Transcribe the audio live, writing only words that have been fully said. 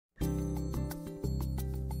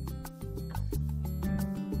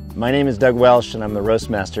My name is Doug Welsh and I'm the roast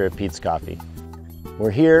master at Peet's Coffee.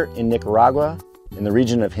 We're here in Nicaragua, in the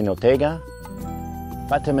region of Jinotega.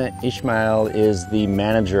 Fatima Ismail is the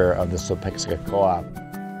manager of the Sopexca Co-op.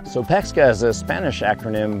 Sopexca is a Spanish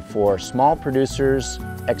acronym for Small Producers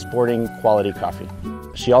Exporting Quality Coffee.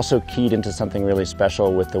 She also keyed into something really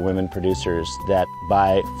special with the women producers, that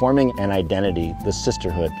by forming an identity, the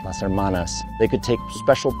sisterhood, las hermanas, they could take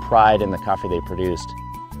special pride in the coffee they produced.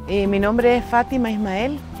 Mi nombre es Fatima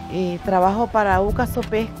Ismael, trabajo para Huba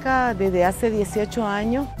Sopexca desde hace 18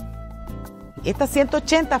 años. Estas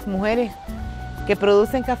 180 mujeres que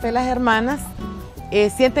producen café Las Hermanas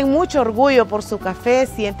sienten mucho orgullo por su café,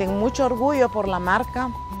 sienten mucho orgullo por la marca.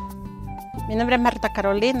 Mi nombre es Marta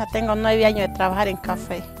Carolina, tengo 9 años de trabajar en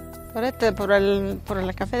café. Por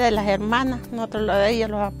el café de Las Hermanas, nosotros ellos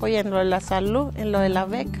los apoyan en lo de la salud, en lo de la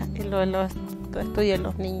beca, en lo de los estudios de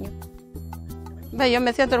los niños. Yo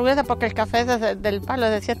me siento orgullosa porque el café del palo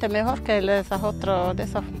se siente mejor que de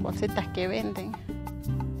esas bolsitas que venden.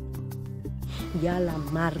 Ya la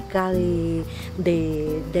marca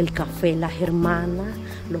del café Las Hermanas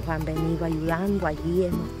los han venido ayudando. Allí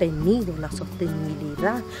hemos tenido la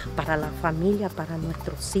sostenibilidad para la familia, para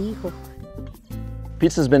nuestros hijos.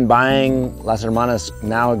 Peet's has been buying Las Hermanas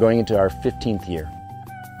now going into our 15th year.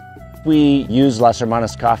 We use Las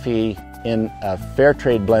Hermanas coffee in a fair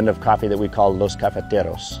trade blend of coffee that we call Los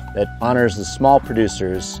Cafeteros, that honors the small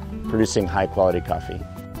producers producing high quality coffee.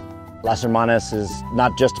 Las Hermanas is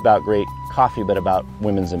not just about great coffee, but about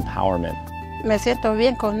women's empowerment. Me siento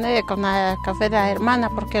bien con el café de Las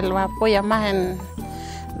Hermanas porque los apoya más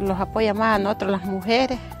a nosotros las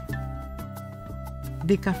mujeres.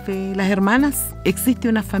 De Café Las Hermanas existe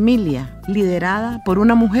una familia liderada por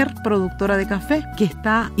una mujer productora de café que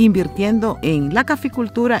está invirtiendo en la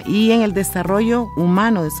caficultura y en el desarrollo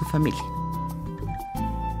humano de su familia.